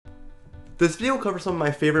This video will cover some of my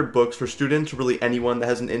favorite books for students, or really anyone that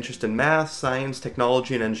has an interest in math, science,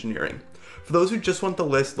 technology, and engineering. For those who just want the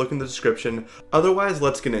list, look in the description. Otherwise,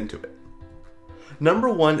 let's get into it. Number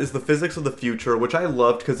 1 is The Physics of the Future, which I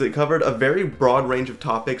loved because it covered a very broad range of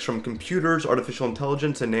topics from computers, artificial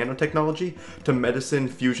intelligence, and nanotechnology to medicine,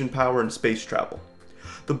 fusion power, and space travel.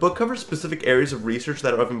 The book covers specific areas of research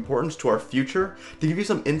that are of importance to our future to give you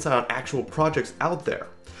some insight on actual projects out there,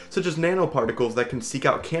 such as nanoparticles that can seek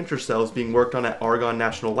out cancer cells being worked on at Argonne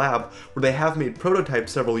National Lab, where they have made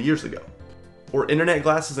prototypes several years ago, or internet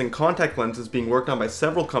glasses and contact lenses being worked on by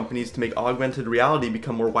several companies to make augmented reality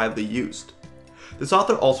become more widely used. This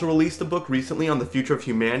author also released a book recently on the future of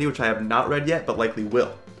humanity, which I have not read yet, but likely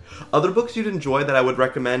will. Other books you'd enjoy that I would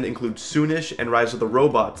recommend include Soonish and Rise of the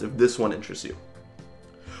Robots, if this one interests you.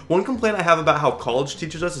 One complaint I have about how college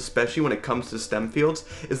teaches us, especially when it comes to STEM fields,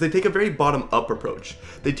 is they take a very bottom-up approach.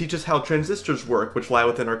 They teach us how transistors work, which lie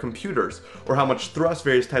within our computers, or how much thrust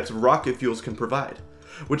various types of rocket fuels can provide.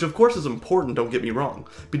 Which of course is important, don't get me wrong,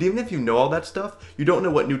 but even if you know all that stuff, you don't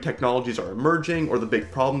know what new technologies are emerging, or the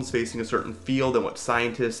big problems facing a certain field and what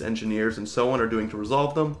scientists, engineers, and so on are doing to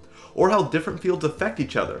resolve them, or how different fields affect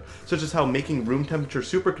each other, such as how making room temperature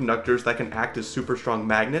superconductors that can act as super strong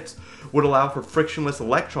magnets would allow for frictionless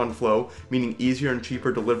electron flow, meaning easier and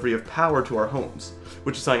cheaper delivery of power to our homes,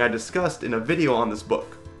 which is something I discussed in a video on this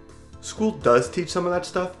book. School does teach some of that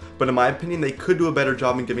stuff, but in my opinion they could do a better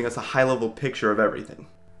job in giving us a high-level picture of everything.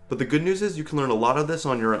 But the good news is you can learn a lot of this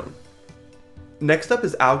on your own. Next up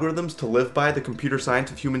is Algorithms to Live By: The Computer Science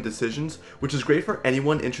of Human Decisions, which is great for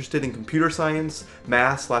anyone interested in computer science,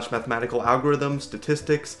 math/mathematical algorithms,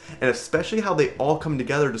 statistics, and especially how they all come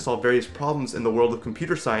together to solve various problems in the world of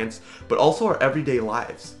computer science, but also our everyday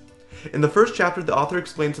lives. In the first chapter, the author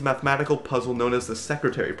explains a mathematical puzzle known as the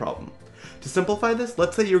secretary problem. To simplify this,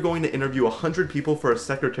 let's say you're going to interview 100 people for a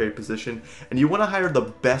secretary position, and you want to hire the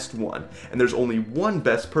best one, and there's only one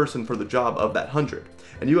best person for the job of that 100,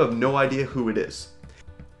 and you have no idea who it is.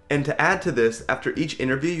 And to add to this, after each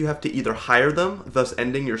interview you have to either hire them, thus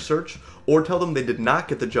ending your search, or tell them they did not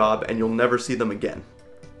get the job and you'll never see them again.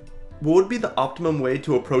 What would be the optimum way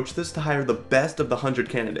to approach this to hire the best of the 100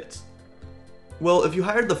 candidates? Well, if you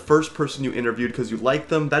hired the first person you interviewed because you liked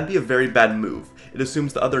them, that'd be a very bad move. It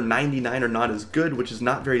assumes the other 99 are not as good, which is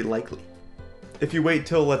not very likely. If you wait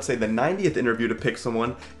till, let's say, the 90th interview to pick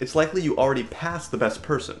someone, it's likely you already passed the best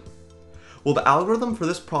person. Well, the algorithm for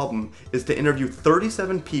this problem is to interview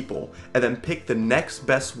 37 people and then pick the next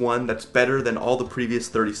best one that's better than all the previous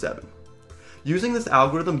 37. Using this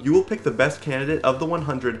algorithm, you will pick the best candidate of the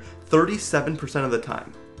 100 37% of the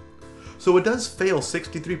time. So it does fail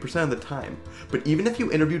 63% of the time, but even if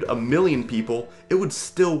you interviewed 1,000,000 people, it would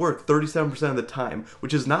still work 37% of the time,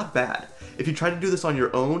 which is not bad. If you try to do this on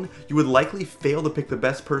your own, you would likely fail to pick the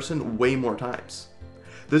best person way more times.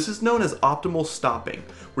 This is known as optimal stopping,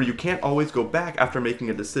 where you can't always go back after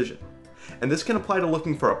making a decision. And this can apply to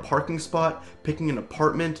looking for a parking spot, picking an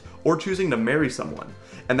apartment, or choosing to marry someone.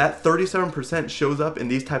 And that 37% shows up in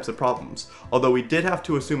these types of problems, although we did have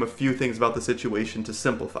to assume a few things about the situation to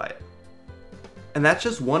simplify it. And that's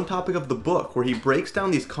just one topic of the book, where he breaks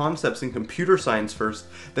down these concepts in computer science first,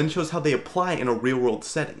 then shows how they apply in a real-world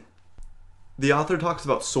setting. The author talks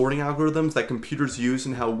about sorting algorithms that computers use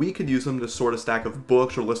and how we could use them to sort a stack of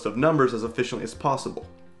books or list of numbers as efficiently as possible.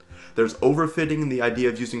 There's overfitting and the idea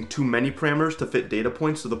of using too many parameters to fit data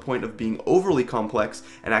points to the point of being overly complex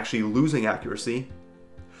and actually losing accuracy.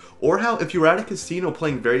 Or how if you're at a casino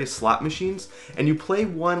playing various slot machines, and you play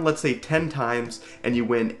one, let's say 10 times, and you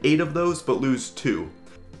win 8 of those but lose 2.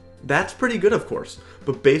 That's pretty good, of course,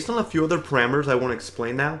 but based on a few other parameters I won't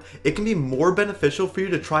explain now, it can be more beneficial for you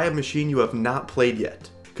to try a machine you have not played yet,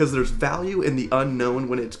 because there's value in the unknown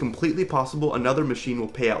when it's completely possible another machine will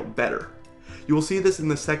pay out better. You will see this in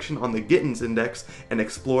the section on the Gittins Index and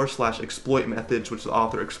explore/exploit methods, which the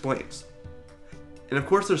author explains. And of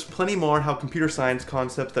course there's plenty more on how computer science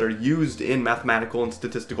concepts that are used in mathematical and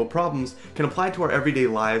statistical problems can apply to our everyday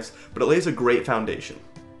lives, but it lays a great foundation.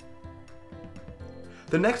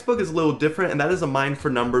 The next book is a little different, and that is A Mind for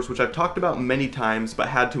Numbers, which I've talked about many times but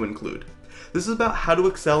had to include. This is about how to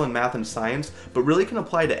excel in math and science, but really can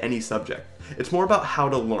apply to any subject. It's more about how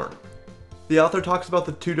to learn. The author talks about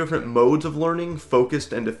the two different modes of learning,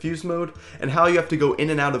 focused and diffuse mode, and how you have to go in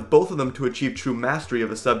and out of both of them to achieve true mastery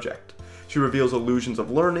of a subject. She reveals illusions of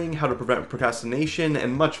learning, how to prevent procrastination,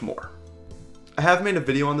 and much more. I have made a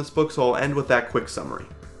video on this book, so I'll end with that quick summary.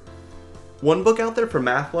 One book out there for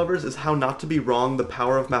math lovers is How Not to Be Wrong: The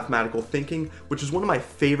Power of Mathematical Thinking, which is one of my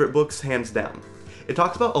favorite books hands down. It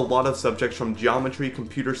talks about a lot of subjects from geometry,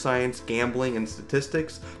 computer science, gambling, and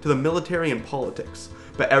statistics to the military and politics,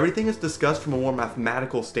 but everything is discussed from a more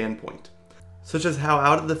mathematical standpoint, such as how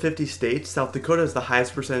out of the 50 states, South Dakota has the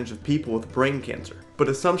highest percentage of people with brain cancer, but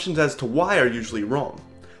assumptions as to why are usually wrong.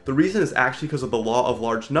 The reason is actually because of the law of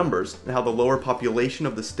large numbers, and how the lower population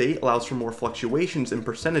of the state allows for more fluctuations in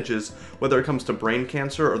percentages, whether it comes to brain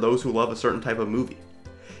cancer or those who love a certain type of movie.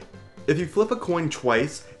 If you flip a coin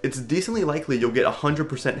twice, it's decently likely you'll get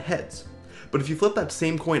 100% heads. But if you flip that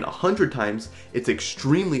same coin 100 times, it's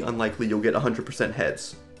extremely unlikely you'll get 100%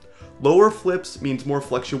 heads. Lower flips means more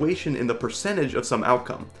fluctuation in the percentage of some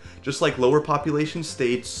outcome, just like lower population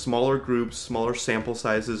states, smaller groups, smaller sample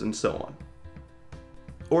sizes, and so on.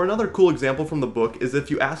 Or another cool example from the book is if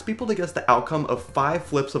you ask people to guess the outcome of 5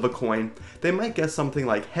 flips of a coin, they might guess something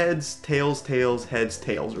like heads, tails, tails, heads,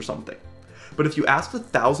 tails, or something. But if you asked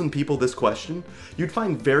 1,000 people this question, you'd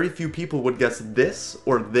find very few people would guess this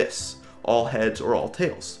or this, all heads or all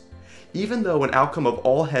tails. Even though an outcome of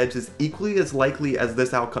all heads is equally as likely as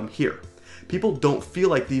this outcome here, people don't feel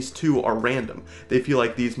like these two are random. They feel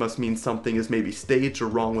like these must mean something is maybe staged or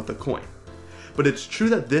wrong with a coin. But it's true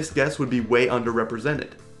that this guess would be way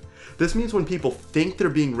underrepresented. This means when people think they're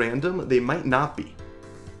being random, they might not be.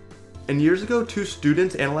 And years ago, 2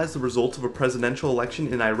 students analyzed the results of a presidential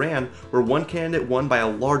election in Iran where one candidate won by a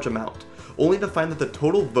large amount, only to find that the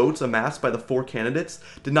total votes amassed by the 4 candidates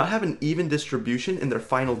did not have an even distribution in their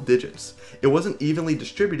final digits. It wasn't evenly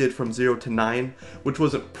distributed from 0 to 9, which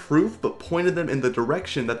wasn't proof but pointed them in the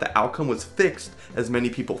direction that the outcome was fixed as many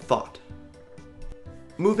people thought.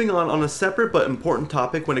 Moving on a separate but important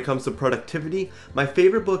topic when it comes to productivity, my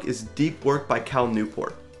favorite book is Deep Work by Cal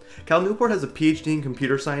Newport. Cal Newport has a PhD in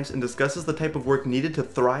computer science and discusses the type of work needed to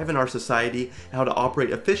thrive in our society and how to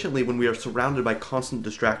operate efficiently when we are surrounded by constant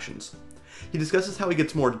distractions. He discusses how he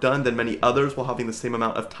gets more done than many others while having the same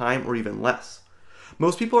amount of time or even less.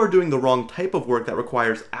 Most people are doing the wrong type of work that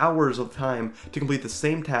requires hours of time to complete the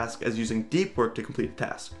same task as using deep work to complete a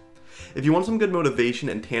task. If you want some good motivation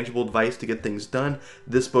and tangible advice to get things done,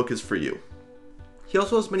 this book is for you. He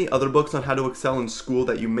also has many other books on how to excel in school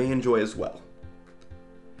that you may enjoy as well.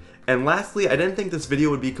 And lastly, I didn't think this video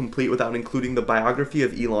would be complete without including the biography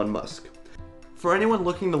of Elon Musk. For anyone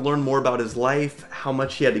looking to learn more about his life, how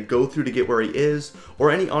much he had to go through to get where he is, or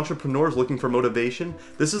any entrepreneurs looking for motivation,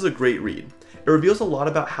 this is a great read. It reveals a lot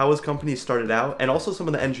about how his companies started out and also some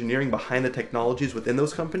of the engineering behind the technologies within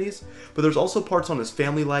those companies, but there's also parts on his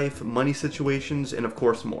family life, money situations, and of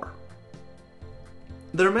course more.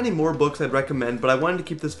 There are many more books I'd recommend, but I wanted to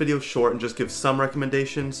keep this video short and just give some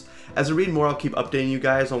recommendations. As I read more, I'll keep updating you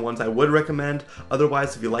guys on ones I would recommend.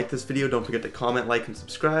 Otherwise, if you like this video, don't forget to comment, like, and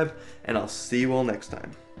subscribe, and I'll see you all next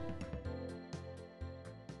time.